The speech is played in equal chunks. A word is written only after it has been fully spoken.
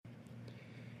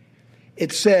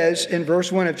It says in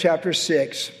verse 1 of chapter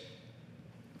 6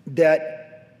 that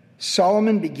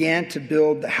Solomon began to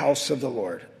build the house of the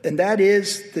Lord. And that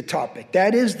is the topic.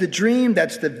 That is the dream.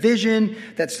 That's the vision.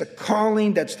 That's the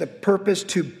calling. That's the purpose,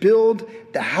 to build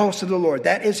the house of the Lord.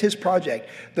 That is his project.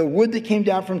 The wood that came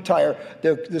down from Tyre,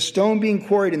 the stone being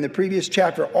quarried in the previous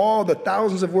chapter, all the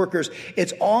thousands of workers,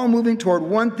 it's all moving toward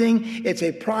one thing. It's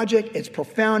a project. It's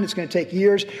profound. It's going to take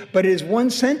years. But it is one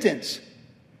sentence: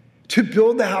 to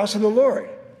build the house of the Lord,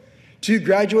 to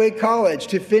graduate college,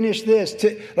 to finish this,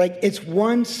 it's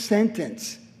one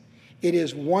sentence. It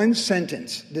is one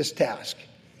sentence, this task.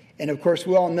 And of course,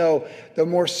 we all know the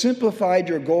more simplified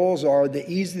your goals are, the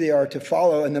easier they are to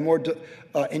follow, and the more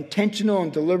intentional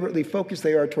and deliberately focused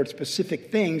they are towards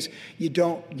specific things, you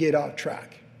don't get off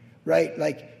track, right?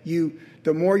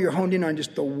 The more you're honed in on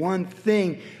just the one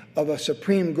thing of a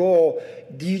supreme goal,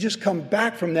 you just come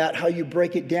back from that, how you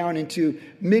break it down into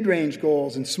mid-range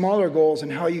goals and smaller goals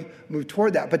and how you move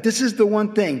toward that. But this is the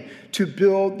one thing: to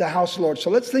build the house of the Lord.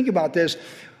 So let's think about this.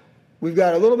 We've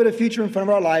got a little bit of future in front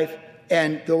of our life,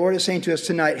 and the Lord is saying to us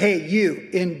tonight, hey, you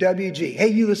in WG, hey,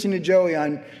 you listening to Joey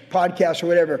on podcasts or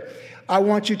whatever, I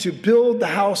want you to build the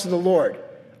house of the Lord.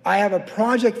 I have a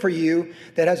project for you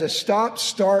that has a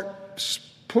stop-start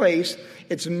place.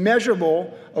 It's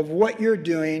measurable of what you're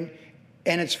doing,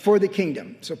 and it's for the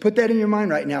kingdom. So put that in your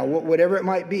mind right now, whatever it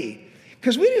might be.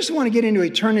 Because we just want to get into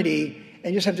eternity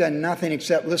and just have done nothing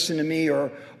except listen to me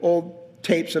or old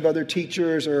tapes of other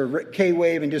teachers or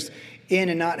K-Wave and just in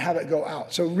and not have it go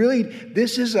out. So really,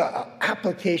 this is an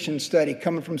application study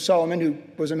coming from Solomon, who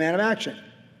was a man of action.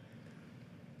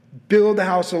 Build the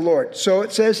house of the Lord. So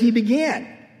it says he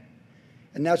began.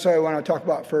 And that's what I want to talk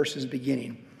about first, is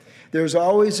beginning. There's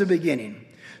always a beginning.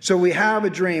 So we have a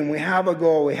dream, we have a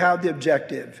goal, we have the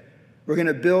objective. We're going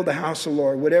to build the house of the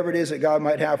Lord, whatever it is that God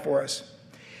might have for us.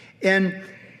 And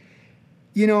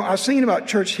I was thinking about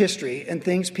church history and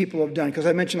things people have done, because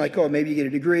I mentioned maybe you get a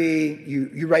degree,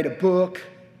 you write a book,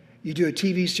 you do a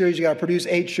TV series, you got to produce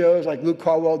 8 shows like Luke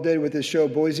Caldwell did with his show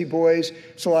Boise Boys.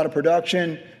 It's a lot of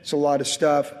production, it's a lot of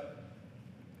stuff,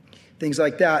 things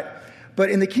like that. But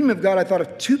in the kingdom of God, I thought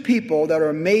of 2 people that are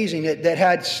amazing that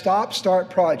had stop-start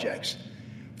projects.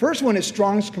 First one is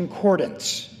Strong's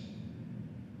Concordance.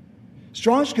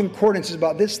 Strong's Concordance is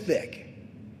about this thick.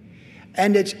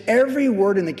 And it's every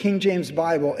word in the King James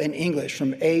Bible in English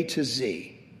from A to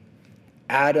Z.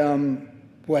 Adam,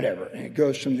 whatever. And it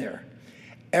goes from there.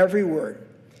 Every word.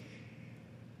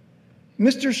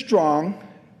 Mr. Strong,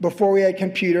 before we had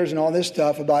computers and all this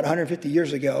stuff, about 150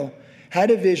 years ago, had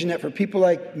a vision that for people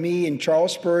like me and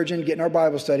Charles Spurgeon getting our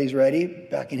Bible studies ready,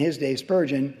 back in his day,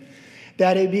 Spurgeon,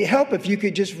 that it'd be help if you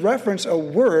could just reference a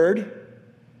word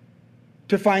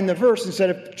to find the verse instead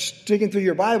of sticking through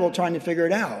your Bible trying to figure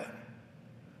it out.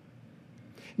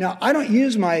 Now, I don't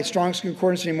use my Strong's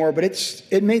Concordance anymore, but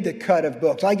it made the cut of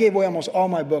books. I gave away almost all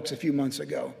my books a few months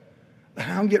ago.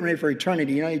 I'm getting ready for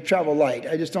eternity. You travel light.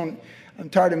 I'm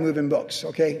tired of moving books,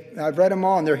 okay? I've read them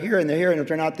all, and they're here, and if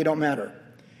they're not, they don't matter.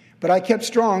 But I kept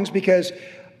Strong's because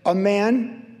a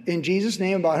man in Jesus'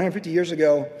 name about 150 years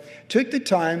ago took the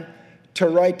time to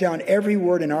write down every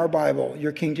word in our Bible,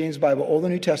 your King James Bible, Old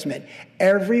and New Testament,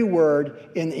 every word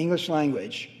in the English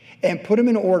language, and put them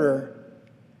in order.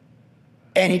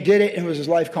 And he did it, and it was his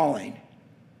life calling.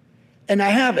 And I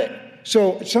have it.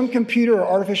 So some computer or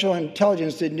artificial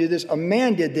intelligence didn't do this. A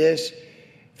man did this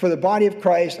for the body of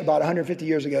Christ about 150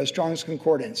 years ago, Strong's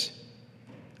Concordance.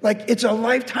 It's a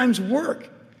lifetime's work.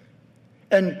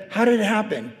 And how did it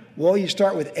happen? Well, you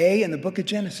start with A in the book of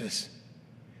Genesis.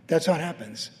 That's how it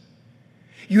happens.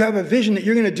 You have a vision that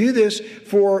you're going to do this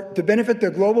to benefit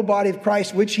the global body of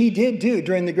Christ, which he did do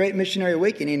during the Great Missionary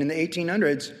Awakening in the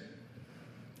 1800s.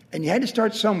 And you had to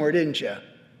start somewhere, didn't you?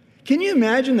 Can you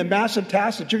imagine the massive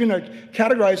task that you're going to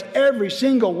categorize every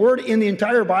single word in the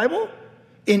entire Bible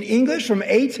in English from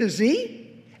A to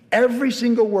Z? Every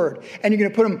single word. And you're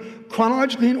going to put them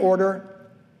chronologically in order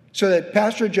so that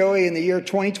Pastor Joey in the year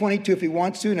 2022, if he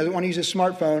wants to and doesn't want to use his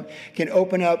smartphone, can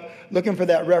open up looking for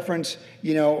that reference,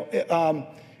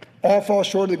 all fall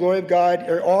short of the glory of God,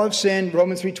 or all have sinned,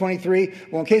 Romans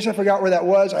 3:23. Well, in case I forgot where that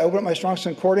was, I open up my Strong's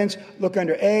Concordance, look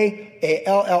under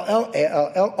A-L-L-L,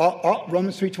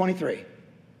 Romans 3:23.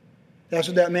 That's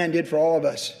what that man did for all of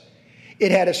us.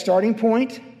 It had a starting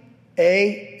point,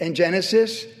 A in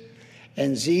Genesis,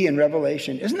 and Z in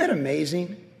Revelation. Isn't that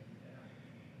amazing?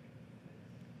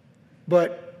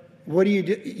 But what do you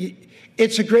do?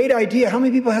 It's a great idea. How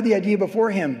many people had the idea before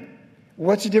him?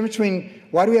 What's the difference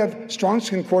why do we have Strong's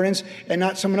Concordance and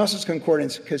not someone else's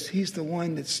concordance? Because he's the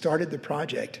one that started the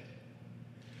project.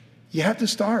 You have to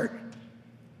start.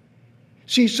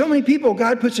 See, so many people,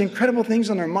 God puts incredible things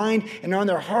on their mind and on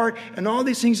their heart and all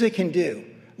these things they can do.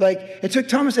 Like, it took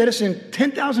Thomas Edison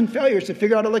 10,000 failures to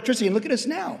figure out electricity, and look at us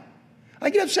now. I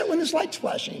get upset when this light's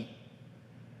flashing.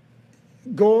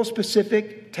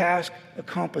 Goal-specific task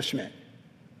accomplishment.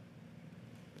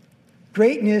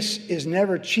 Greatness is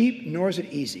never cheap, nor is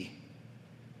it easy.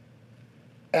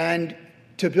 And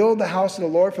to build the house of the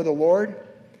Lord for the Lord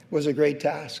was a great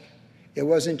task. It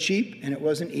wasn't cheap, and it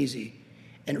wasn't easy.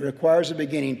 And it requires a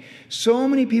beginning. So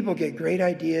many people get great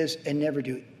ideas and never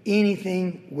do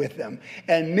anything with them.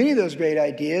 And many of those great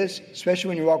ideas, especially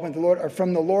when you're walking with the Lord, are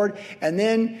from the Lord. And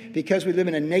then, because we live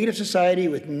in a negative society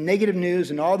with negative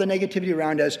news and all the negativity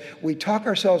around us, we talk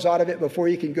ourselves out of it before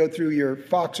you can go through your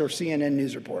Fox or CNN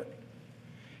news report.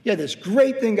 Yeah, this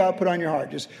great thing God put on your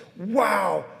heart. Just,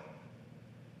 wow.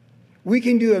 We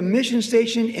can do a mission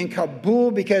station in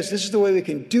Kabul because this is the way we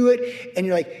can do it. And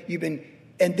you're like,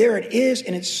 and there it is,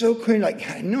 and it's so clear. Like,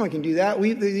 I know I can do that.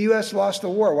 The U.S. lost the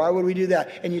war. Why would we do that?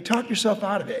 And you talk yourself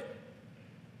out of it.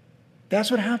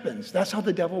 That's what happens. That's how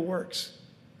the devil works.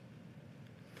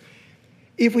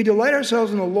 If we delight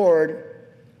ourselves in the Lord,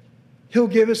 He'll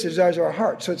give us the desires of our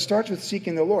heart. So it starts with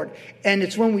seeking the Lord. And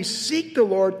it's when we seek the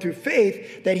Lord through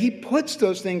faith that He puts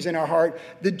those things in our heart,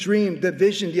 the dream, the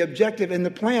vision, the objective, and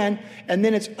the plan. And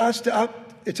then it's up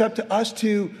to us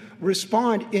to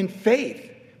respond in faith.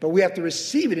 But we have to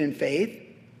receive it in faith,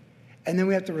 and then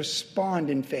we have to respond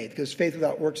in faith, because faith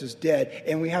without works is dead,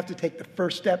 and we have to take the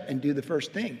first step and do the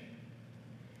first thing.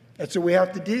 That's what we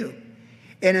have to do.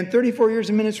 And in 34 years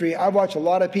of ministry, I've watched a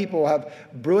lot of people have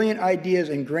brilliant ideas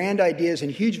and grand ideas and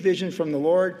huge visions from the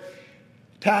Lord,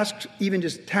 tasks, even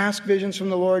just task visions from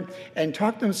the Lord, and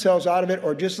talk themselves out of it,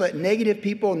 or just let negative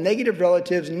people, negative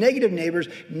relatives, negative neighbors,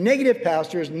 negative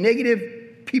pastors, negative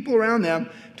people around them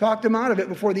talk them out of it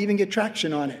before they even get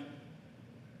traction on it.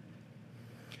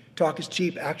 Talk is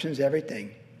cheap, action is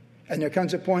everything. And there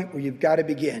comes a point where you've got to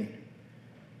begin.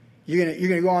 You're going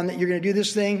to go on, you're going to do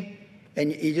this thing,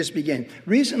 and you just begin.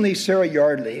 Recently, Sarah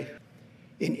Yardley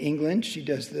in England, she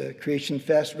does the Creation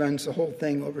Fest, runs the whole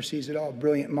thing, oversees it all.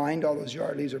 Brilliant mind. All those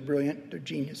Yardleys are brilliant. They're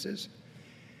geniuses.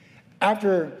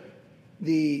 After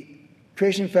the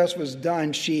Creation Fest was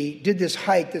done, she did this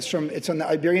hike it's on the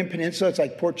Iberian Peninsula. It's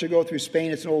like Portugal through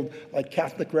Spain. It's an old like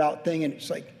Catholic route thing, and it's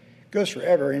like goes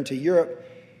forever into Europe.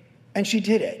 And she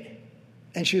did it.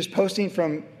 And she was posting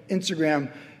from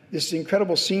Instagram this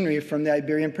incredible scenery from the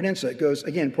Iberian Peninsula. It goes,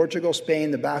 again, Portugal,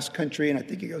 Spain, the Basque Country, and I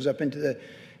think it goes up into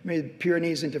maybe the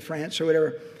Pyrenees into France or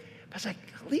whatever. But I was like,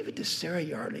 leave it to Sarah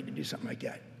Yardley to do something like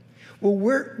that. Well,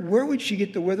 where would she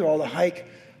get the wherewithal to hike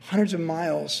hundreds of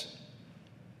miles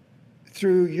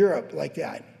through Europe like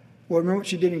that? Well, remember what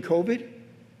she did in COVID?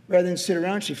 Rather than sit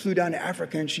around, she flew down to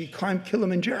Africa and she climbed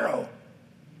Kilimanjaro.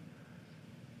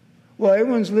 Well,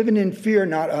 everyone's living in fear,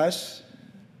 not us,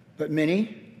 but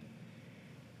many.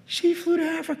 She flew to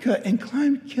Africa and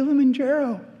climbed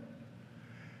Kilimanjaro.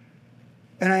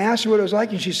 And I asked her what it was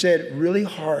like, and she said, really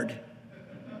hard.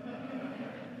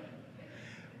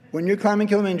 When you're climbing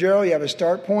Kilimanjaro, you have a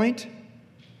start point,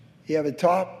 you have a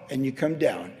top, and you come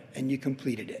down, and you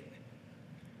completed it.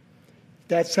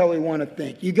 That's how we want to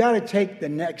think. You got to take the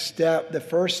next step, the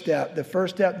first step,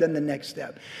 then the next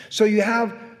step. So you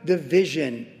have the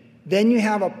vision. Then you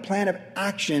have a plan of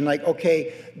action, like,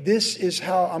 okay, this is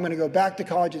how I'm going to go back to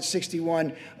college at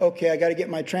 61. Okay, I got to get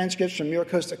my transcripts from York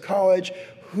Coast College.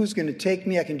 Who's going to take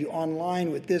me? I can do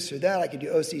online with this or that. I can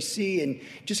do OCC and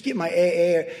just get my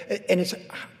AA. And it's,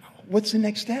 what's the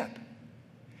next step?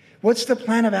 What's the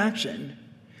plan of action?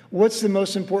 What's the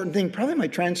most important thing? Probably my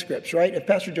transcripts, right? If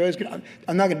Pastor Joey's going to,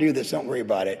 I'm not going to do this. Don't worry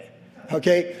about it.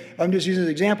 Okay? I'm just using an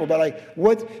example. But like,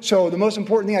 what? So the most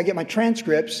important thing, I get my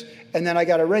transcripts, and then I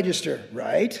got to register,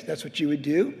 right? That's what you would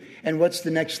do. And what's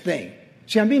the next thing?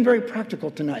 See, I'm being very practical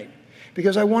tonight,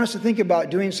 because I want us to think about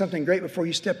doing something great before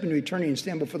you step into eternity and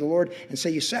stand before the Lord and say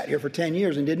you sat here for 10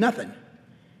 years and did nothing.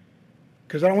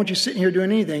 Because I don't want you sitting here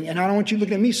doing anything, and I don't want you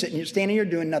looking at me standing here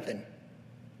doing nothing.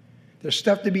 There's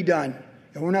stuff to be done,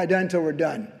 and we're not done until we're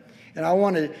done. And I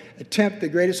want to attempt the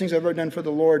greatest things I've ever done for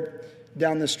the Lord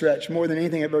down the stretch, more than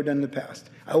anything I've ever done in the past.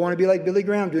 I want to be like Billy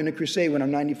Graham doing a crusade when I'm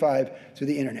 95 through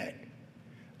the internet.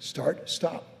 Start,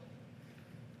 stop.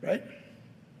 Right?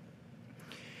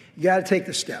 You got to take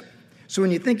the step. So when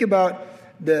you think about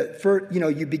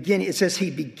you begin, it says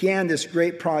he began this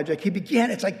great project. He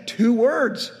began, it's like 2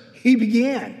 words. He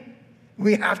began.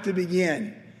 We have to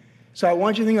begin. So I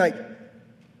want you to think like,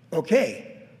 okay.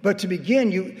 But to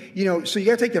begin, so you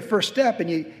got to take the first step,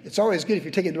 and it's always good if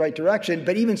you're taking it in the right direction.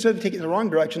 But even so, if you take it in the wrong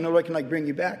direction, nobody can bring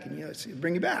you back, and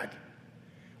bring you back.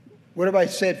 What have I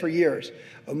said for years?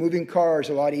 A moving car is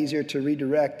a lot easier to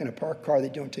redirect than a parked car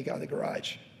that you don't take out of the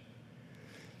garage.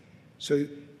 So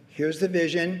here's the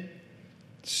vision.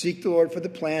 Seek the Lord for the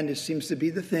plan. This seems to be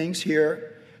the things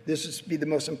here. This is to be the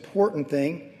most important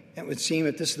thing. And it would seem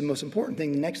if this is the most important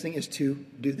thing, the next thing is to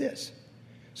do this.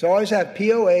 So I always have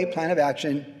POA, plan of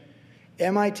action,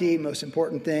 MIT, most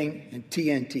important thing, and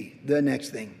TNT, the next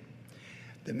thing.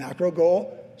 The macro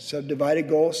goal, subdivided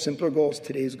goals, simpler goals,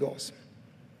 today's goals.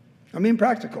 I'm being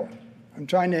practical. I'm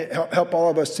trying to help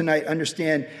all of us tonight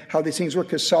understand how these things work,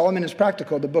 because Solomon is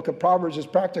practical. The book of Proverbs is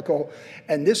practical.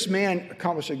 And this man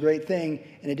accomplished a great thing,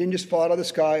 and it didn't just fall out of the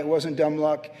sky. It wasn't dumb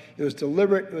luck. It was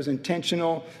deliberate. It was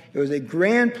intentional. It was a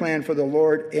grand plan for the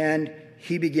Lord, and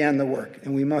he began the work,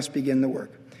 and we must begin the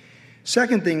work.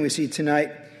 Second thing we see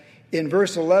tonight, in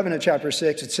verse 11 of chapter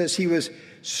 6, it says he was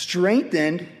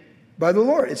strengthened by the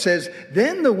Lord. It says,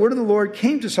 then the word of the Lord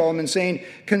came to Solomon, saying,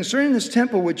 concerning this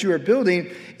temple which you are building,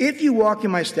 if you walk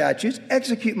in my statutes,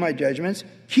 execute my judgments,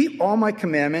 keep all my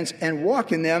commandments, and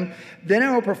walk in them, then I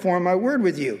will perform my word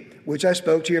with you, which I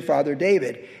spoke to your father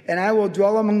David, and I will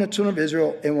dwell among the children of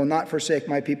Israel, and will not forsake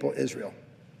my people Israel.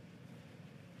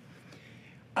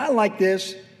 I like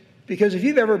this because if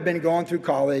you've ever been going through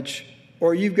college,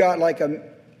 or you've got like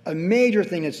a major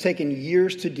thing that's taken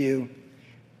years to do,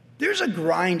 there's a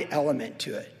grind element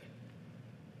to it.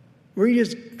 Where you're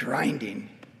just grinding.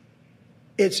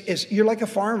 You're like a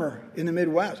farmer in the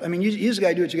Midwest. I mean, you just got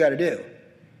to do what you got to do.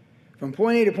 From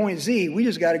point A to point Z, we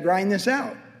just got to grind this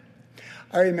out.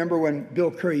 I remember when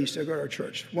Bill Curry used to go to our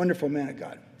church. Wonderful man of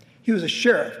God. He was a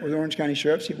sheriff with the Orange County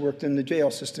Sheriffs. He worked in the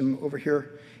jail system over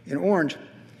here in Orange.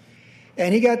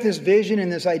 And he got this vision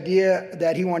and this idea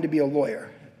that he wanted to be a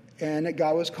lawyer. And that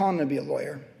God was calling him to be a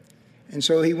lawyer. And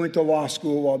so he went to law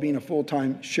school while being a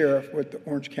full-time sheriff with the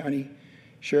Orange County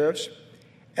Sheriffs.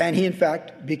 And he, in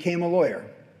fact, became a lawyer.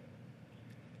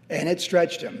 And it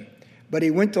stretched him. But he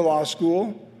went to law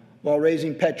school while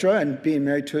raising Petra and being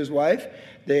married to his wife.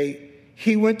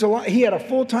 He had a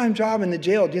full-time job in the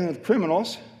jail dealing with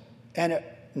criminals and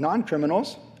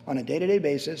non-criminals on a day-to-day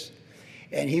basis.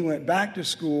 And he went back to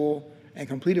school and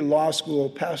completed law school,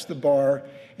 passed the bar,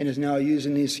 and is now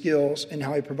using these skills and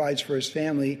how he provides for his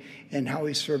family and how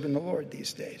he's serving the Lord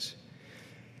these days.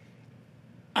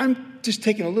 I'm just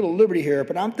taking a little liberty here,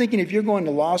 but I'm thinking if you're going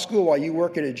to law school while you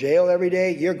work at a jail every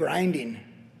day, you're grinding.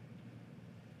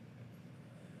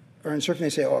 Or in surfing they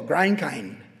say, grind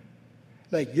kind.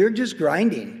 Like, you're just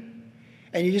grinding.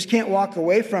 And you just can't walk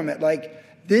away from it.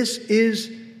 Like, this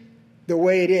is the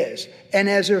way it is. And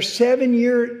as it's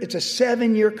a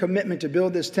 7-year commitment to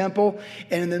build this temple.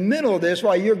 And in the middle of this,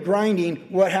 while you're grinding,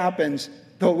 what happens?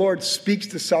 The Lord speaks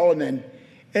to Solomon.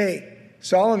 Hey,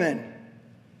 Solomon,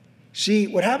 see,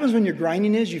 what happens when you're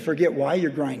grinding is you forget why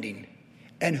you're grinding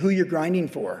and who you're grinding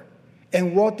for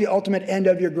and what the ultimate end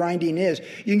of your grinding is.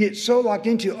 You can get so locked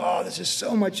into, this is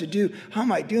so much to do. How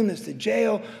am I doing this? The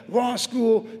jail, law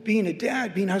school, being a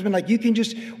dad, being a husband. Like, you can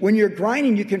just, when you're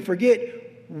grinding, you can forget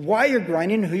why you're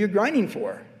grinding and who you're grinding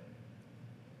for.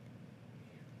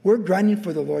 We're grinding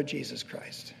for the Lord Jesus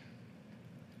Christ.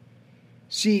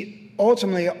 See,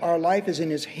 ultimately, our life is in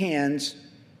his hands,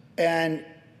 and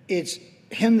it's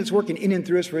him that's working in and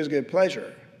through us for his good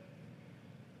pleasure.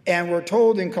 And we're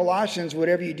told in Colossians,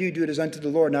 whatever you do, do it as unto the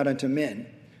Lord, not unto men.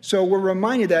 So we're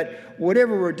reminded that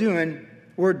whatever we're doing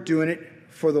it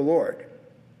for the Lord.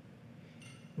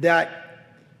 That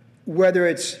whether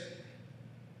it's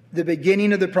the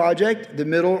beginning of the project, the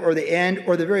middle, or the end,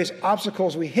 or the various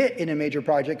obstacles we hit in a major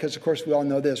project, because, of course, we all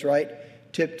know this, right?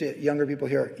 Tip to younger people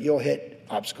here, you'll hit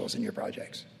obstacles in your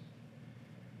projects.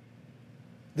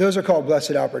 Those are called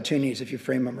blessed opportunities if you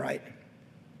frame them right.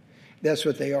 That's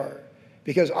what they are.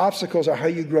 Because obstacles are how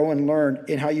you grow and learn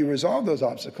and how you resolve those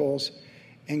obstacles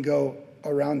and go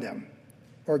around them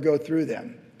or go through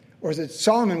them. Or as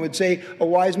Solomon would say, a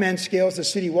wise man scales the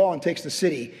city wall and takes the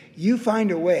city. You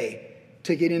find a way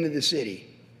to get into the city.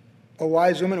 A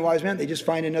wise woman, a wise man, they just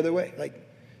find another way. Like,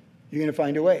 you're going to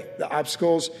find a way. The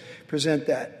obstacles present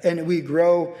that. And we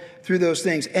grow through those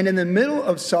things. And in the middle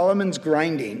of Solomon's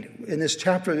grinding, in this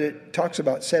chapter that talks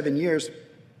about 7 years,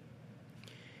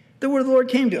 the word of the Lord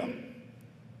came to him.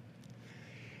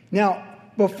 Now,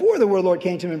 before the word of the Lord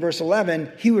came to him in verse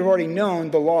 11, he would have already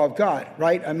known the law of God,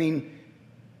 right? I mean,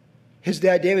 his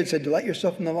dad David said, delight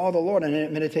yourself in the law of the Lord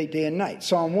and meditate day and night.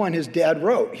 Psalm 1, his dad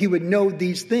wrote. He would know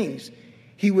these things.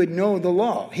 He would know the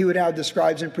law. He would have the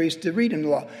scribes and priests to read in the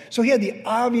law. So he had the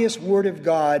obvious word of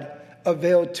God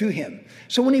availed to him.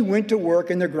 So when he went to work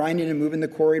and they're grinding and moving the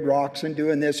quarried rocks and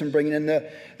doing this and bringing in the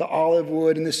olive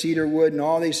wood and the cedar wood and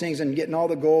all these things and getting all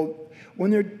the gold, when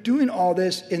they're doing all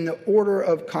this in the order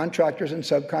of contractors and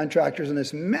subcontractors in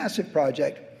this massive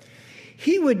project,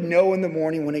 he would know in the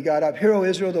morning when he got up, "Hear, O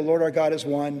Israel, the Lord our God is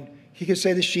one." He could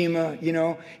say the Shema,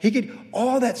 He could,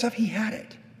 all that stuff, he had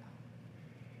it.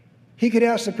 He could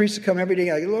ask the priest to come every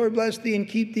day, like, "Lord, bless thee and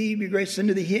keep thee, be gracious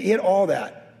unto thee." He had all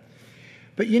that.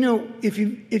 But if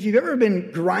you've ever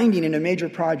been grinding in a major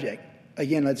project,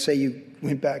 again, let's say you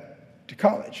went back to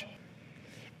college,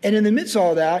 and in the midst of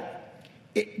all that,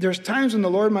 there's times when the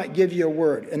Lord might give you a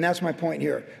word, and that's my point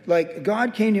here. Like,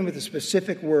 God came to him with a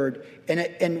specific word,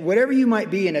 and whatever you might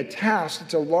be in a task,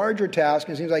 it's a larger task,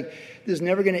 and it seems like this is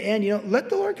never going to end. Let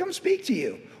the Lord come speak to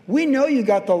you. We know you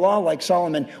got the law like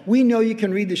Solomon. We know you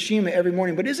can read the Shema every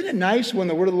morning, but isn't it nice when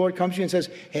the word of the Lord comes to you and says,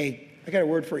 "Hey, I got a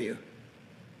word for you.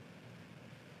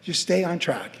 Just stay on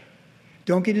track.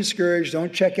 Don't get discouraged.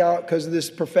 Don't check out because of this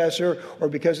professor or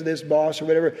because of this boss or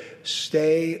whatever.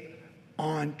 Stay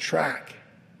on track.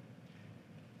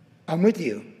 I'm with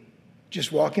you.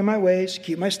 Just walk in my ways,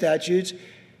 keep my statutes."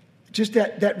 Just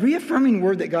that reaffirming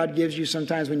word that God gives you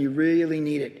sometimes when you really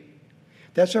need it.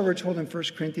 That's why we're told in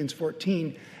 1 Corinthians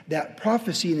 14 that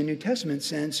prophecy in the New Testament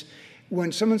sense,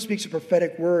 when someone speaks a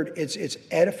prophetic word, it's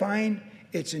edifying,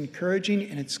 it's encouraging,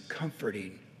 and it's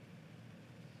comforting.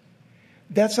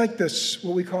 That's like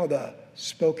what we call the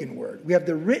spoken word. We have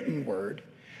the written word,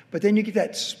 but then you get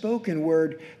that spoken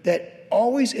word that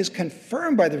always is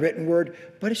confirmed by the written word,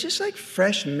 but it's just like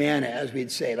fresh manna, as we'd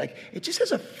say. Like, it just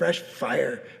has a fresh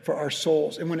fire for our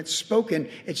souls. And when it's spoken,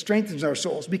 it strengthens our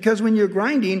souls. Because when you're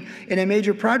grinding in a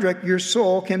major project, your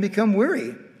soul can become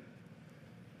weary.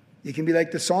 You can be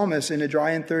like the psalmist in a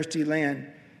dry and thirsty land,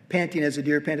 panting as a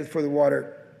deer panteth for the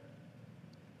water.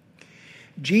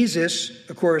 Jesus,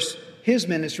 of course, his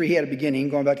ministry, he had a beginning.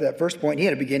 Going back to that first point, he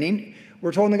had a beginning.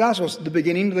 We're told in the Gospels, the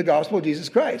beginning of the gospel of Jesus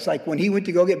Christ. Like when he went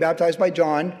to go get baptized by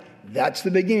John, that's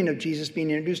the beginning of Jesus being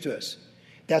introduced to us.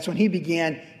 That's when he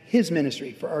began his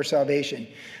ministry for our salvation.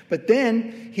 But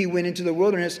then he went into the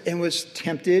wilderness and was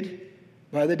tempted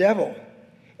by the devil.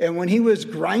 And when he was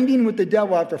grinding with the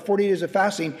devil after 40 days of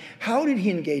fasting, how did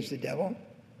he engage the devil?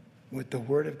 With the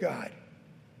word of God.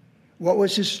 What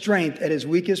was his strength at his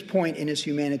weakest point in his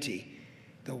humanity?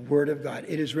 The word of God.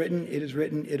 It is written, it is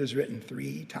written, it is written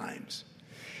 3 times.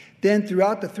 Then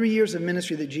throughout the 3 years of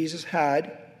ministry that Jesus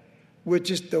had, with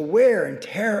just the wear and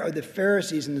tear of the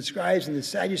Pharisees and the scribes and the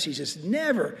Sadducees,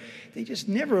 they just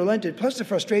never relented. Plus the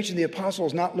frustration of the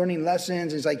apostles not learning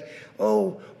lessons. It's like,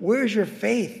 "Oh, where's your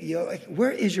faith?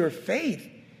 Where is your faith?"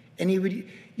 And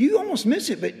you almost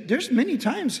miss it, but there's many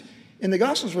times in the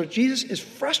Gospels where Jesus is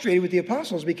frustrated with the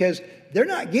apostles because they're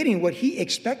not getting what he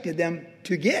expected them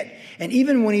to get. And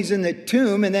even when he's in the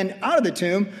tomb and then out of the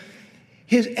tomb,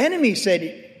 his enemies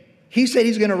said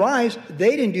he's going to rise.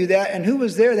 They didn't do that. And who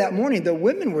was there that morning? The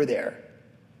women were there.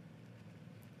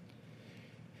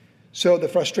 So the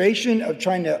frustration of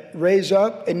trying to raise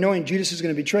up and knowing Judas is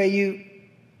going to betray you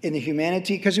in the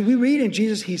humanity. Because if we read in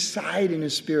Jesus, he sighed in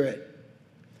his spirit.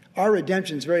 Our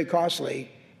redemption is very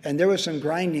costly. And there was some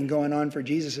grinding going on for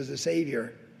Jesus as the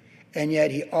Savior. And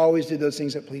yet he always did those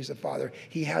things that pleased the Father.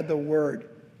 He had the Word.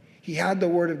 He had the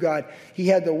Word of God. He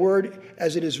had the Word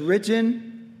as it is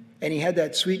written. And he had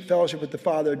that sweet fellowship with the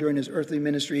Father during his earthly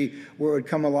ministry where it would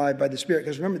come alive by the Spirit.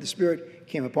 Because remember, the Spirit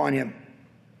came upon him.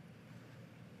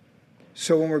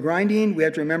 So when we're grinding, we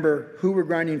have to remember who we're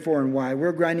grinding for and why.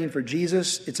 We're grinding for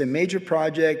Jesus. It's a major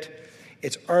project.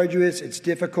 It's arduous. It's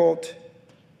difficult.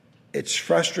 It's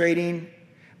frustrating.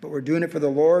 But we're doing it for the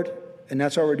Lord, and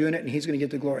that's why we're doing it, and he's going to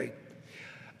get the glory.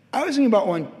 I was thinking about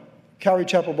when Calvary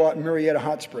Chapel bought Murrieta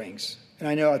Hot Springs. And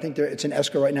I think it's in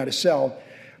escrow right now to sell.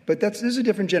 But this is a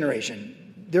different generation.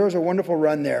 There was a wonderful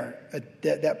run there at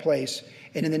that place.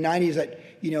 And in the 90s,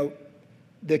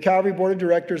 the Calvary Board of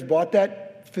Directors bought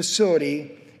that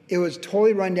facility. It was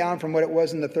totally run down from what it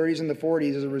was in the 30s and the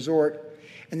 40s as a resort.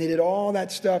 And they did all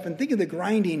that stuff. And think of the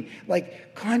grinding,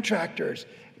 like contractors,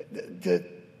 the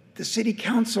city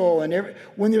council, and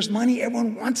when there's money,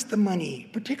 everyone wants the money,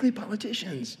 particularly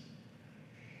politicians.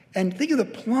 And think of the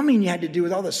plumbing you had to do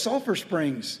with all the sulfur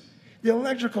springs, the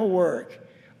electrical work,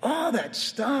 all that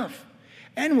stuff.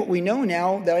 And what we know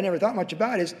now that I never thought much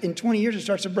about is in 20 years it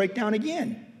starts to break down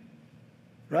again,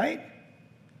 right?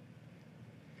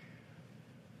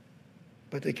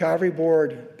 But the Calvary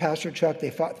Board, Pastor Chuck,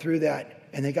 they fought through that,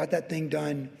 and they got that thing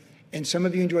done. And some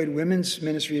of you enjoyed women's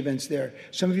ministry events there.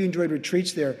 Some of you enjoyed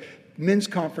retreats there, men's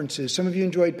conferences. Some of you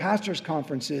enjoyed pastors'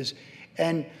 conferences.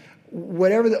 And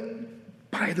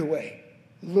by the way,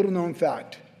 little known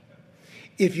fact,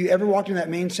 if you ever walked in that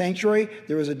main sanctuary,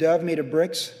 there was a dove made of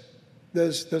bricks.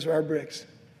 Those were our bricks.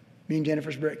 Me and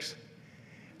Jennifer's bricks.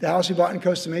 The house we bought in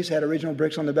Costa Mesa had original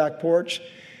bricks on the back porch.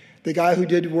 The guy who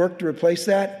did work to replace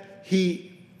that,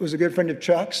 he was a good friend of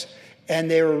Chuck's, and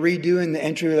they were redoing the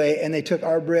entryway, and they took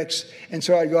our bricks. And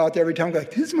so I'd go out there every time and go, like,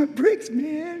 this is my bricks,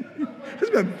 man. This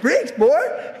is my bricks,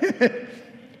 boy.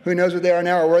 Who knows what they are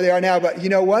now or where they are now, but you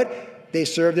know what? They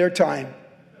served their time.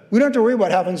 We don't have to worry about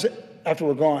what happens after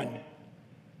we're gone.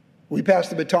 We pass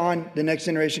the baton, the next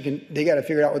generation they got to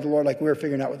figure it out with the Lord like we were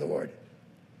figuring out with the Lord.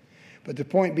 But the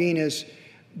point being is,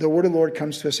 the word of the Lord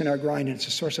comes to us in our grind, and it's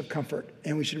a source of comfort,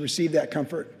 and we should receive that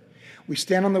comfort. We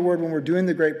stand on the word when we're doing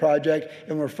the great project,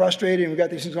 and we're frustrated, and we've got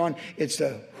these things going. It's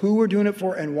the who we're doing it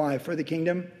for and why, for the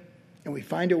kingdom, and we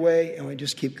find a way, and we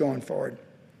just keep going forward.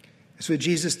 That's what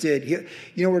Jesus did.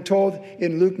 We're told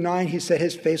in Luke 9, he set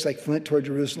his face like flint toward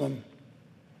Jerusalem.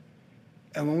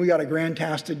 And when we got a grand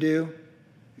task to do,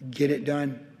 get it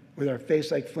done with our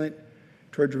face like flint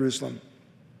toward Jerusalem.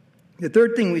 The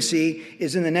third thing we see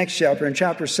is in the next chapter, in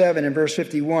chapter 7, in verse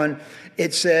 51.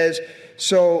 It says,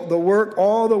 so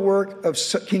all the work of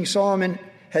King Solomon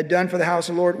had done for the house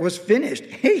of the Lord was finished.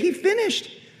 Hey, he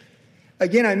finished.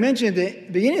 Again, I mentioned at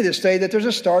the beginning of this study that there's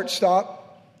a start,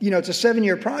 stop. It's a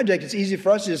 7-year project. It's easy for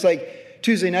us. It's like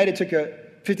Tuesday night, it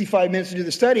took 55 minutes to do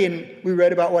the study, and we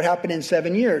read about what happened in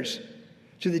 7 years.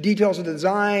 To the details of the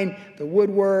design, the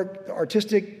woodwork, the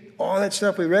artistic, all that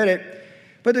stuff, we read it.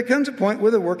 But there comes a point where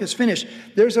the work is finished.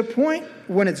 There's a point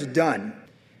when it's done.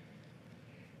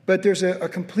 But there's a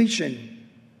completion.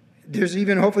 There's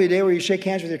even hopefully a day where you shake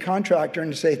hands with your contractor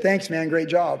and say, thanks, man, great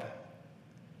job.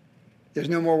 There's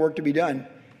no more work to be done.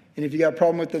 And if you got a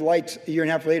problem with the lights a year and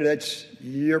a half later, that's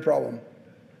your problem.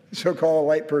 So call a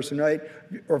light person, right?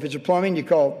 Or if it's your plumbing, you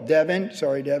call Devin.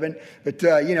 Sorry, Devin. But,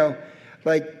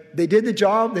 they did the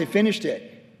job, they finished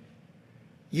it.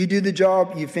 You do the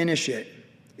job, you finish it.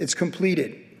 It's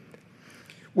completed.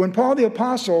 When Paul the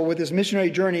Apostle, with his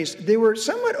missionary journeys, they were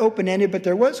somewhat open-ended, but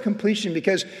there was completion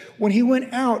because when he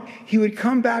went out, he would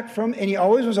come back and he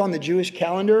always was on the Jewish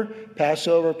calendar,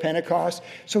 Passover, Pentecost.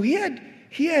 So he had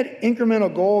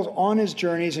incremental goals on his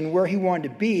journeys and where he wanted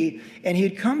to be, and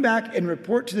he'd come back and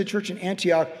report to the church in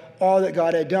Antioch all that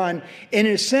God had done. And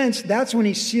in a sense, that's when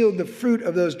he sealed the fruit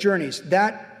of those journeys.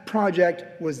 That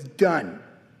project was done.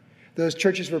 Those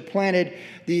churches were planted.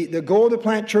 The goal to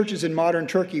plant churches in modern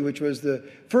Turkey, which was the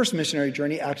first missionary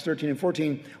journey, Acts 13 and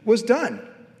 14, was done.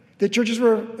 The churches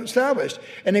were established.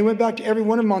 And they went back to every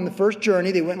one of them on the first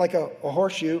journey. They went like a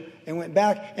horseshoe and went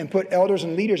back and put elders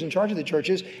and leaders in charge of the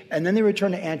churches. And then they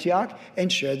returned to Antioch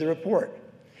and shared the report.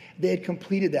 They had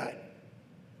completed that.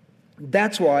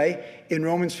 That's why in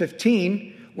Romans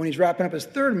 15, when he's wrapping up his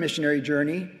third missionary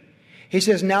journey, he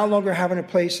says, now longer having a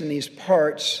place in these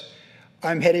parts,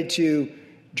 I'm headed to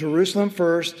Jerusalem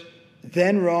first,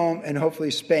 then Rome, and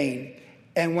hopefully Spain.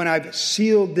 And when I've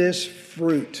sealed this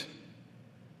fruit,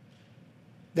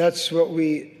 that's how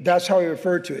we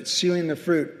refer to it, sealing the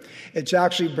fruit. It's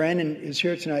actually, Brandon is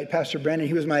here tonight, Pastor Brandon.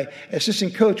 He was my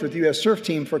assistant coach with the U.S. surf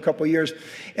team for a couple of years.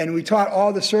 And we taught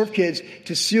all the surf kids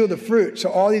to seal the fruit. So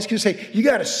all these kids say, you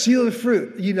got to seal the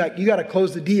fruit. You got to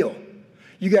close the deal.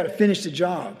 You got to finish the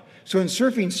job. So in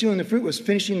surfing, sealing the fruit was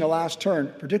finishing the last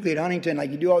turn, particularly at Huntington.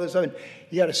 Like you do all this stuff, and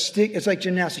you got to stick. It's like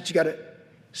gymnastics. You got to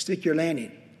stick your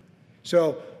landing.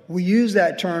 So we use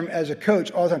that term as a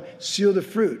coach all the time. Seal the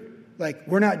fruit. Like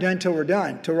we're not done till we're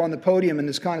done, till we're on the podium and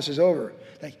this contest is over.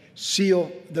 Like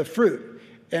seal the fruit.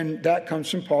 And that comes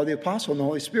from Paul the Apostle and the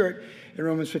Holy Spirit in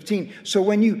Romans 15. So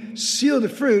when you seal the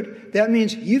fruit, that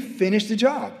means you finished the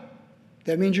job.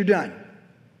 That means you're done.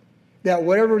 That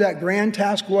whatever that grand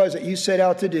task was that you set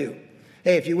out to do.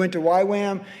 Hey, if you went to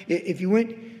YWAM,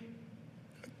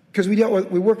 because we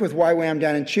worked with YWAM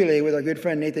down in Chile with our good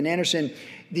friend Nathan Anderson,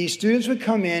 these students would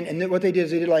come in, and what they did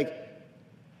is they did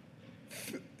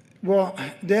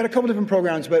they had a couple different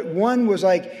programs, but one was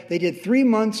they did 3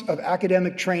 months of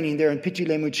academic training there in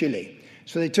Pichilemu, Chile.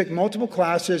 So they took multiple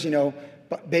classes,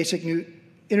 basic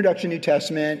introduction to New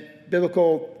Testament,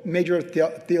 biblical, major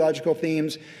theological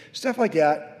themes, stuff like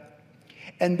that.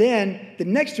 And then the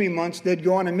next 3 months, they'd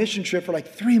go on a mission trip for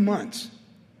 3 months.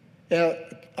 I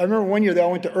remember one year they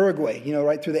all went to Uruguay,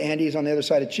 right through the Andes on the other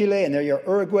side of Chile, and there you're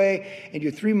Uruguay, and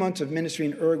you do 3 months of ministry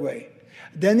in Uruguay.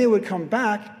 Then they would come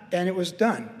back, and it was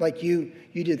done. You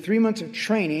did 3 months of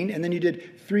training, and then you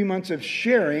did 3 months of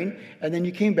sharing, and then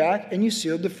you came back and you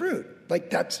sealed the fruit.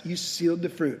 You sealed the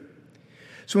fruit.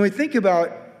 So when we think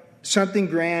about something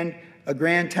grand, a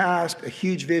grand task, a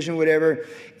huge vision, whatever,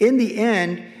 in the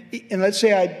end, and let's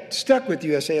say I stuck with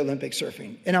USA Olympic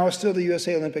surfing, and I was still the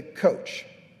USA Olympic coach.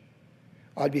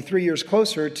 I'd be 3 years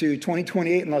closer to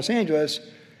 2028 in Los Angeles.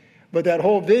 But that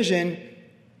whole vision,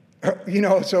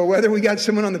 so whether we got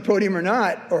someone on the podium or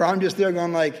not, or I'm just there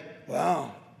going like,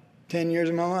 wow, 10 years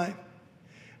of my life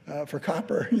for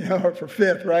copper, or for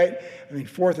fifth, right? I mean,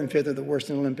 fourth and fifth are the worst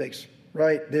in Olympics,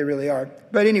 right? They really are.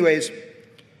 But anyways,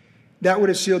 that would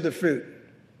have sealed the fruit.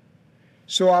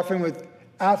 So often with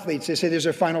athletes, they say there's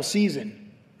their final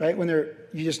season, right?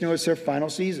 You just know it's their final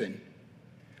season.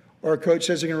 Or a coach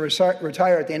says they're going to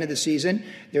retire at the end of the season.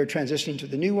 They're transitioning to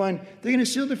the new one. They're going to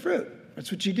seal the fruit.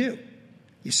 That's what you do.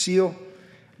 You seal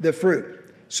the fruit.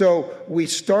 So we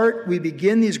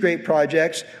begin these great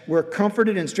projects. We're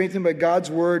comforted and strengthened by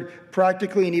God's word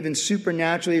practically and even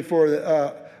supernaturally for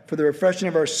the refreshing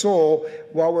of our soul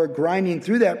while we're grinding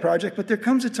through that project. But there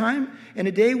comes a time and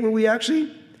a day where we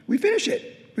finish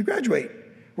it. We graduate.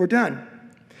 We're done.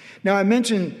 Now, I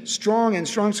mentioned Strong and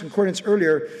Strong's Concordance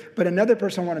earlier, but another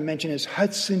person I want to mention is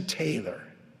Hudson Taylor,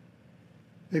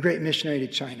 the great missionary to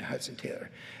China, Hudson Taylor.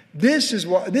 This is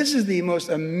the most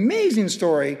amazing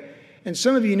story, and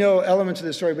some of you know elements of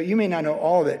the story, but you may not know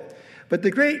all of it. But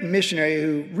the great missionary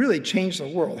who really changed the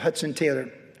world, Hudson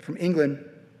Taylor from England,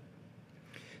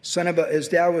 his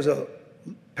dad was a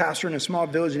pastor in a small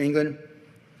village in England.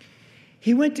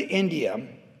 He went to India,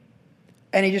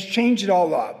 and he just changed it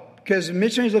all up. Because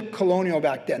missionaries looked colonial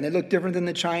back then. They looked different than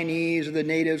the Chinese or the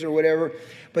natives or whatever.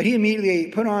 But he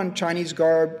immediately put on Chinese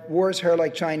garb, wore his hair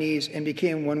like Chinese, and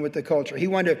became one with the culture. He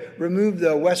wanted to remove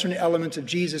the Western elements of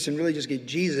Jesus and really just get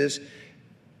Jesus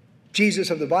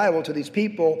of the Bible to these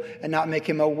people and not make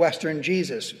him a Western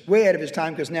Jesus. Way ahead of his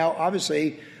time, because now,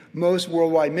 obviously, most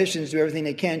worldwide missions do everything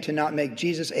they can to not make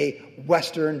Jesus a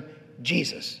Western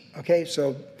Jesus. Okay,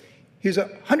 so he was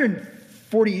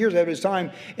 140 years ahead of his time.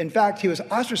 In fact, he was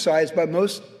ostracized by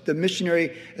most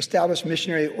the established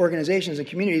missionary organizations and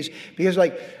communities because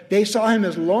they saw him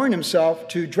as lowering himself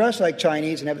to dress like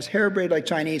Chinese and have his hair braided like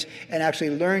Chinese and actually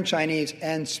learn Chinese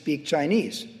and speak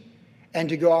Chinese and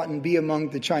to go out and be among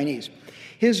the Chinese.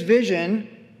 His vision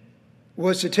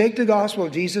was to take the gospel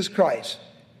of Jesus Christ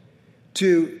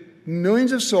to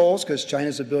millions of souls, because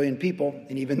China's 1 billion people,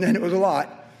 and even then it was a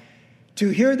lot, to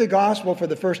hear the gospel for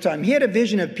the first time. He had a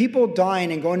vision of people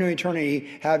dying and going to eternity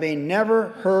having never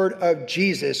heard of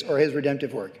Jesus or his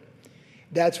redemptive work.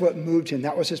 That's what moved him.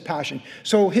 That was his passion.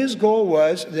 So his goal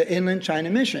was the Inland China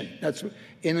Mission.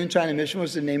 Inland China Mission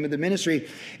was the name of the ministry.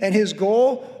 And his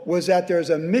goal was that there's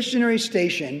a missionary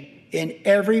station in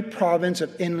every province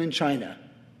of Inland China.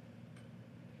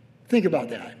 Think about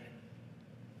that.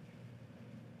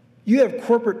 You have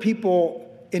corporate people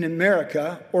in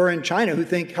America or in China who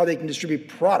think how they can distribute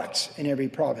products in every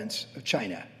province of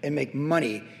China and make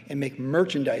money and make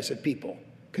merchandise of people,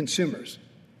 consumers.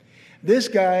 This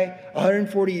guy,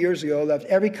 140 years ago, left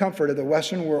every comfort of the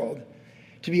Western world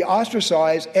to be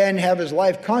ostracized and have his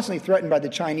life constantly threatened by the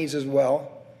Chinese as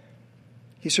well.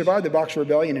 He survived the Boxer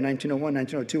Rebellion in 1901,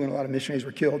 1902, when a lot of missionaries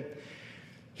were killed.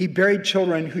 He buried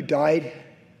children who died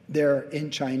there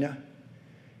in China.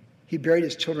 He buried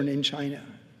his children in China.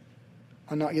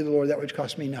 I'll not give the Lord that which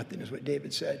cost me nothing, is what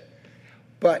David said.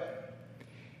 But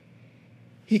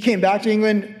he came back to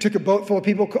England, took a boat full of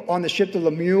people on the ship, the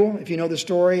Lemuel, if you know the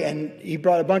story, and he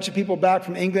brought a bunch of people back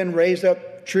from England, raised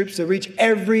up troops to reach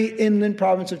every inland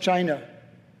province of China.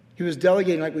 He was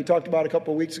delegating, like we talked about a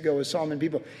couple of weeks ago, with Solomon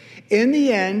people. In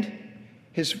the end,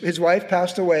 his wife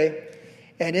passed away,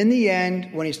 and in the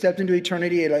end, when he stepped into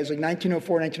eternity, it was like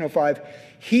 1904, 1905,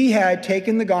 he had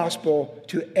taken the gospel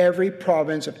to every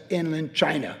province of inland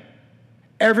China.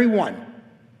 Every one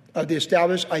of the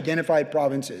established, identified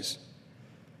provinces.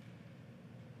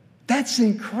 That's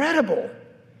incredible.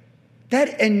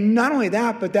 And not only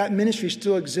that, but that ministry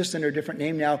still exists under a different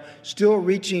name now, still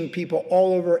reaching people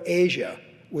all over Asia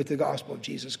with the gospel of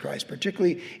Jesus Christ,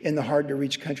 particularly in the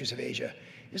hard-to-reach countries of Asia.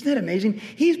 Isn't that amazing?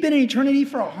 He's been in eternity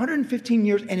for 115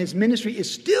 years, and his ministry is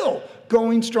still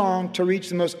going strong to reach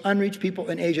the most unreached people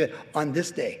in Asia on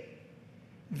this day.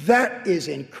 That is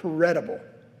incredible.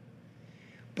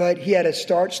 But he had to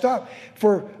stop.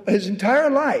 For his entire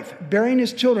life, burying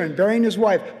his children, burying his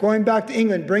wife, going back to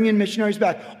England, bringing missionaries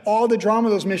back, all the drama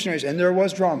of those missionaries, and there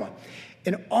was drama.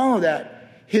 In all of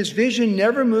that, his vision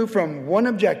never moved from one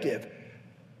objective: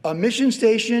 a mission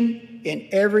station in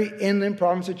every inland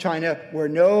province of China where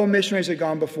no missionaries had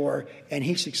gone before, and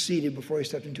he succeeded before he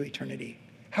stepped into eternity.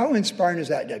 How inspiring is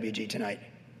that, WG, tonight?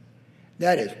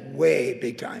 That is way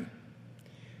big time.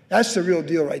 That's the real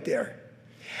deal right there.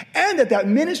 And that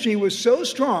ministry was so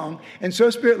strong and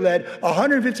so spirit-led,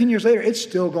 115 years later, it's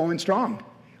still going strong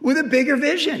with a bigger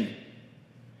vision.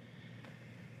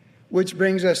 Which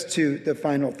brings us to the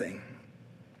final thing.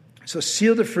 So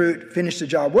seal the fruit, finish the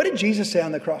job. What did Jesus say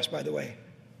on the cross, by the way?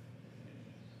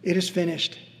 It is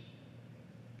finished.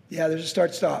 Yeah, there's a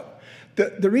start-stop.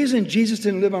 The reason Jesus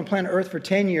didn't live on planet Earth for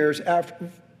 10 years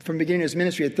from beginning of his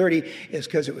ministry at 30 is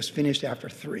because it was finished after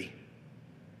 3.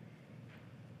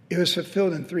 It was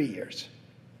fulfilled in 3 years.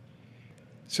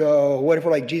 So what if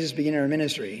we're like Jesus beginning our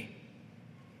ministry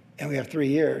and we have 3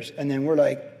 years and then we're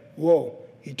like, whoa,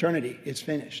 eternity, it's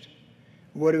finished.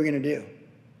 What are we going to do?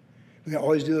 We're going to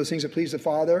always do those things that please the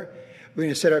Father? We're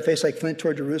going to set our face like flint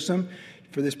toward Jerusalem?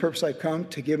 For this purpose I've come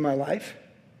to give my life?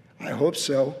 I hope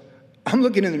so. I'm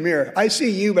looking in the mirror. I see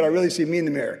you, but I really see me in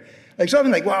the mirror. Like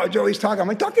something like, wow, Joey's talking. I'm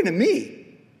like, talking to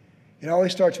me. It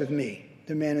always starts with me,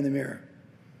 the man in the mirror.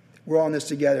 We're all in this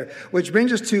together. Which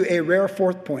brings us to a rare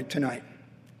fourth point tonight.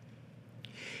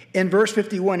 In verse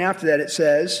 51 after that, it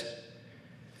says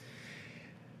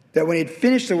that when he had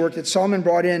finished the work, that Solomon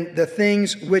brought in the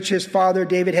things which his father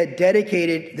David had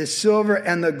dedicated, the silver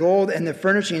and the gold and the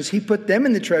furnishings. He put them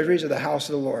in the treasuries of the house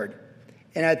of the Lord.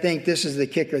 And I think this is the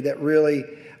kicker that really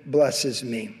blesses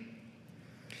me.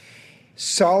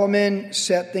 Solomon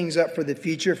set things up for the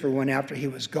future for when after he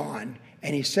was gone.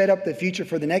 And he set up the future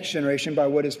for the next generation by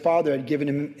what his father had given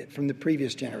him from the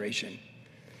previous generation.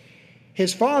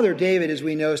 His father, David, as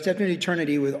we know, stepped into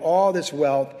eternity with all this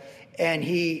wealth, and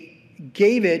he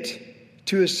gave it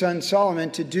to his son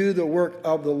Solomon to do the work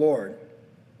of the Lord.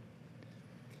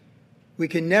 We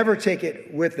can never take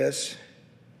it with us,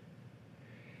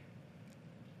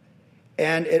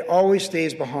 and it always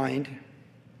stays behind.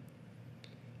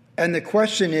 And the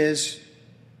question is,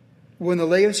 when the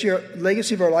legacy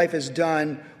of our life is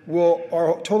done, will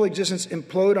our total existence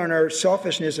implode on our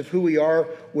selfishness of who we are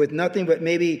with nothing but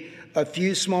maybe a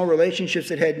few small relationships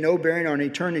that had no bearing on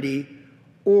eternity?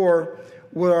 Or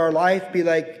will our life be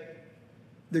like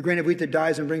the grain of wheat that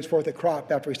dies and brings forth a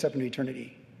crop after we step into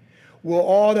eternity? Will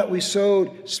all that we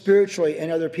sowed spiritually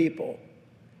in other people,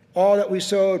 all that we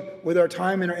sowed with our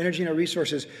time and our energy and our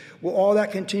resources, will all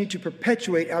that continue to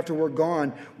perpetuate after we're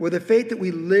gone? Will the faith that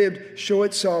we lived show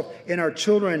itself in our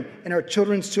children and our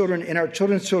children's children and our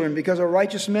children's children? Because a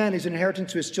righteous man is an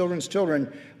inheritance to his children's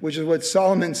children, which is what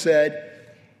Solomon said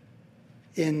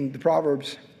in the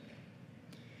Proverbs.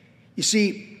 You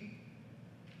see,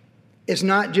 it's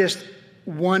not just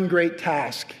one great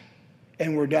task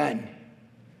and we're done.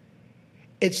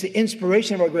 It's the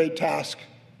inspiration of our great task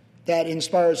that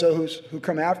inspires those who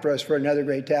come after us for another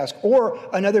great task, or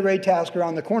another great task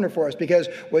around the corner for us. Because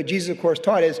what Jesus, of course,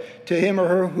 taught is, to him or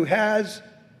her who has,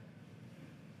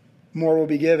 more will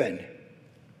be given.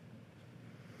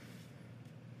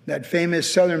 That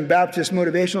famous Southern Baptist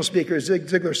motivational speaker, Zig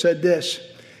Ziglar, said this: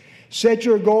 set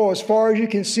your goal as far as you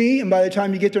can see, and by the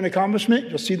time you get to an accomplishment,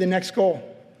 you'll see the next goal.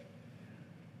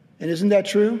 And isn't that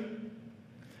true?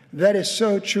 That is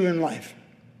so true in life.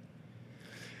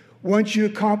 Once you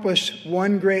accomplish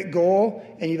one great goal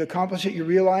and you've accomplished it, you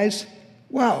realize,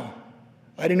 wow,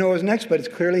 I didn't know what was next, but it's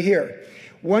clearly here.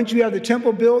 Once you have the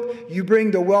temple built, you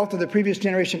bring the wealth of the previous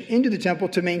generation into the temple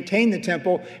to maintain the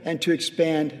temple and to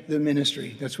expand the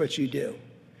ministry. That's what you do.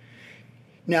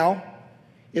 Now,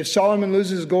 if Solomon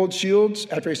loses his gold shields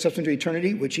after he steps into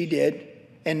eternity, which he did,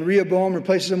 and Rehoboam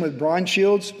replaces them with bronze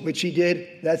shields, which he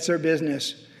did, that's their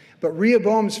business. But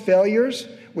Rehoboam's failures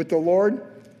with the Lord,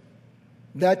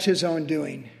 that's his own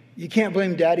doing. You can't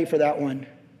blame Daddy for that one.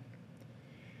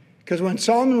 Because when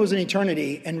Solomon was in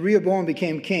eternity and Rehoboam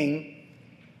became king,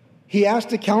 he asked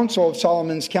the council of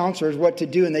Solomon's counselors what to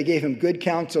do, and they gave him good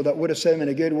counsel that would have set him in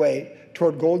a good way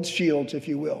toward gold shields, if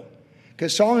you will.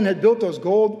 Because Solomon had built those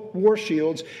gold war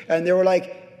shields, and they were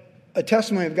like a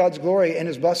testimony of God's glory and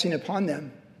his blessing upon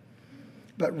them.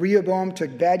 But Rehoboam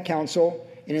took bad counsel,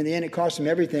 and in the end it cost him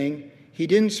everything. He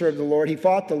didn't serve the Lord. He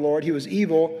fought the Lord. He was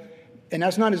evil. And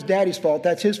that's not his daddy's fault.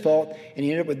 That's his fault. And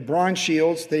he ended up with bronze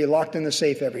shields that he locked in the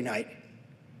safe every night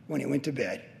when he went to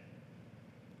bed.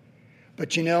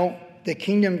 But you know, the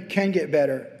kingdom can get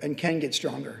better and can get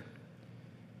stronger.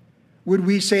 Would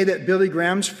we say that Billy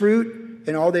Graham's fruit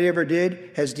and all they ever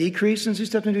did has decreased since he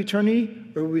stepped into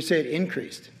eternity? Or would we say it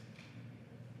increased?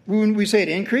 Wouldn't we say it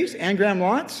increased? Anne Graham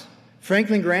Lotz?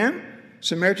 Franklin Graham?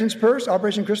 Samaritan's Purse?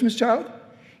 Operation Christmas Child?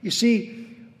 You see,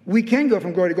 we can go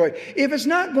from glory to glory. If it's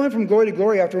not going from glory to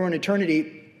glory after we're in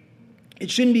eternity, it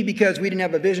shouldn't be because we didn't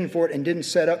have a vision for it and didn't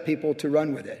set up people to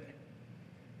run with it.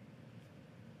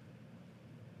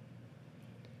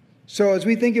 So as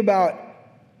we think about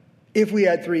if we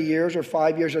had 3 years or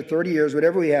 5 years or 30 years,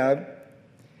 whatever we have,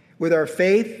 with our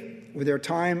faith, with our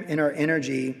time and our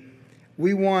energy,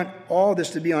 we want all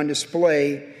this to be on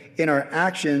display in our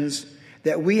actions,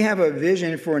 that we have a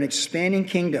vision for an expanding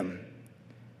kingdom.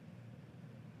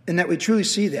 And that we truly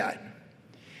see that.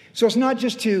 So it's not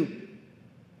just to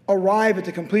arrive at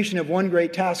the completion of one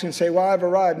great task and say, well, I've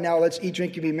arrived, now let's eat,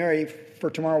 drink, and be merry, for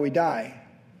tomorrow we die.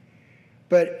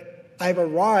 But I've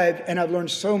arrived and I've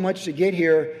learned so much to get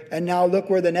here, and now look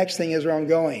where the next thing is where I'm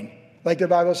going. Like the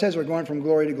Bible says, we're going from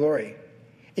glory to glory.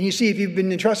 And you see, if you've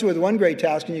been entrusted with one great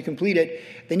task and you complete it,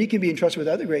 then you can be entrusted with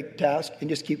other great tasks and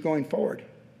just keep going forward.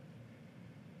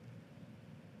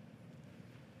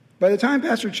 By the time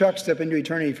Pastor Chuck stepped into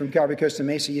eternity from Calvary Costa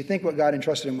Mesa, you think what God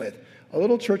entrusted him with. A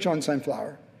little church on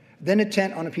Sunflower, then a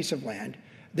tent on a piece of land,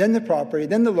 then the property,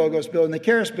 then the Logos building, the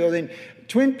Caris building,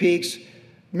 Twin Peaks,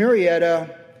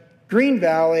 Murrieta, Green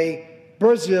Valley,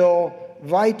 Brazil,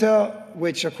 Vita,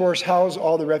 which of course housed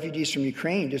all the refugees from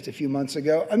Ukraine just a few months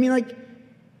ago. I mean, like,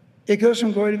 it goes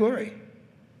from glory to glory.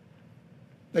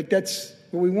 Like, that's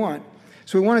what we want.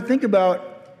 So we want to think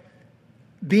about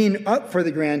being up for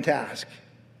the grand task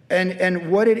and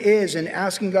what it is, and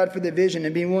asking God for the vision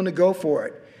and being willing to go for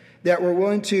it. That we're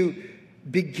willing to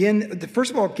begin,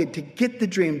 first of all, to get the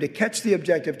dream, to catch the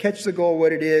objective, catch the goal,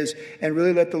 what it is, and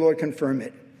really let the Lord confirm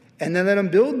it. And then let him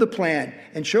build the plan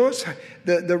and show us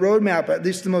the roadmap, at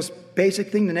least the most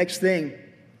basic thing, the next thing,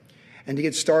 and to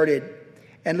get started.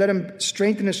 And let him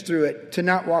strengthen us through it, to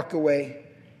not walk away,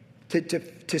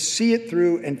 to see it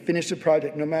through and finish the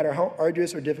project, no matter how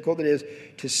arduous or difficult it is,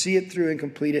 to see it through and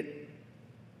complete it,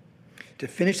 to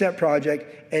finish that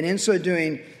project, and in so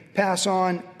doing, pass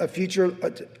on a future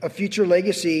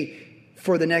legacy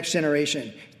for the next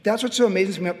generation. That's what's so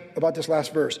amazing to me about this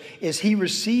last verse, is he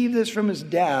received this from his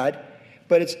dad,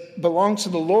 but it belongs to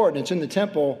the Lord, and it's in the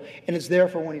temple, and it's there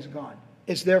for when he's gone.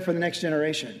 It's there for the next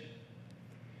generation.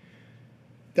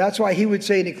 That's why he would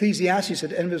say in Ecclesiastes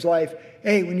at the end of his life,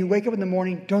 hey, when you wake up in the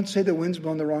morning, don't say the wind's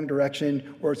blowing the wrong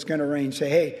direction or it's going to rain. Say,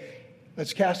 hey,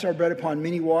 let's cast our bread upon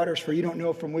many waters, for you don't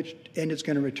know from which end it's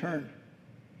going to return.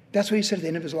 That's what he said at the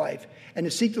end of his life. And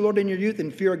to seek the Lord in your youth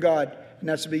and fear God, and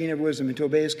that's the beginning of wisdom, and to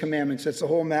obey his commandments. That's the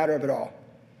whole matter of it all.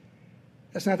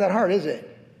 That's not that hard, is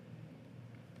it?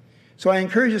 So I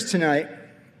encourage us tonight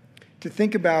to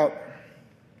think about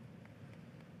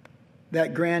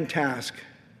that grand task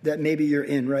that maybe you're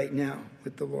in right now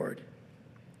with the Lord.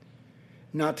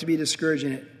 Not to be discouraged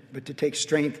in it, but to take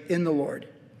strength in the Lord.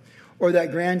 Or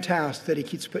that grand task that he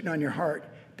keeps putting on your heart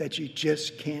that you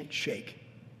just can't shake.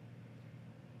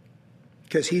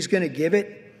 Because he's going to give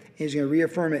it, he's going to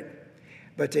reaffirm it.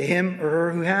 But to him or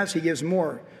her who has, he gives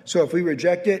more. So if we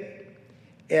reject it,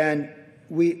 and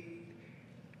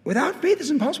without faith it's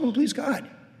impossible to please God.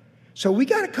 So we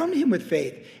got to come to him with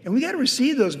faith, and we got to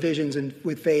receive those visions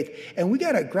with faith, and we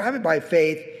got to grab it by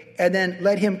faith and then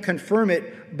let him confirm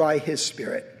it by his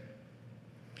Spirit.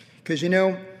 Because,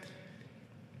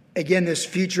 again, this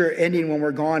future ending when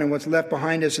we're gone and what's left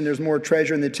behind us, and there's more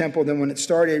treasure in the temple than when it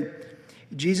started,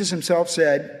 Jesus himself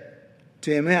said,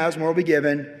 to him who has, more will be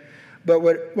given. But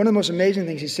one of the most amazing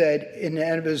things he said in the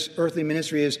end of his earthly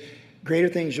ministry is, greater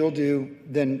things you'll do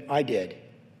than I did.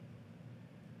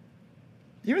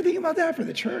 You ever think about that for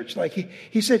the church? Like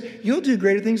he said, you'll do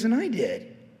greater things than I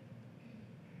did.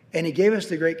 And he gave us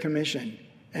the Great Commission.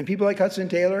 And people like Hudson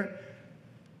Taylor,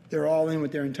 they're all in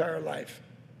with their entire life.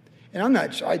 And I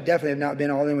definitely have not been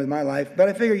all in with my life. But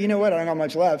I figure, you know what? I don't got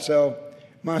much left, so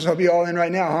might as well be all in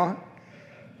right now, huh?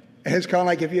 And it's kind of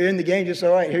like if you're in the game, just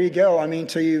all right, here you go. I mean,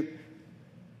 till you,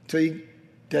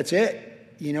 that's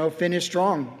it. Finish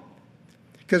strong.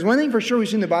 Because one thing for sure we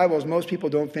see in the Bible is most people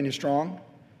don't finish strong.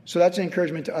 So that's an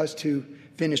encouragement to us to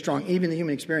finish strong, even the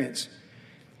human experience.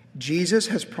 Jesus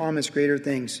has promised greater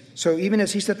things. So even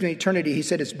as he stepped into eternity, he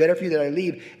said, it's better for you that I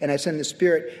leave and I send the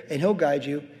Spirit, and he'll guide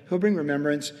you, he'll bring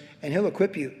remembrance, and he'll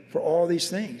equip you for all these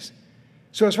things.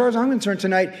 So as far as I'm concerned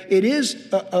tonight, it is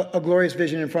a glorious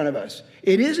vision in front of us.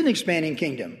 It is an expanding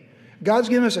kingdom. God's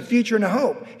given us a future and a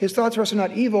hope. His thoughts for us are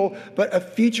not evil, but a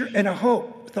future and a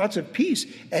hope. Thoughts of peace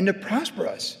and to prosper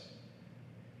us.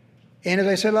 And as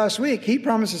I said last week, he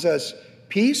promises us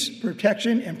peace,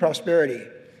 protection, and prosperity,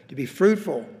 to be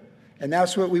fruitful. And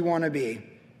that's what we want to be.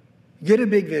 Get a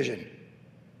big vision.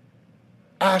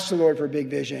 Ask the Lord for a big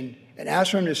vision, and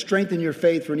ask for him to strengthen your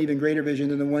faith for an even greater vision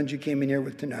than the ones you came in here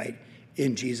with tonight.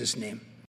 In Jesus' name.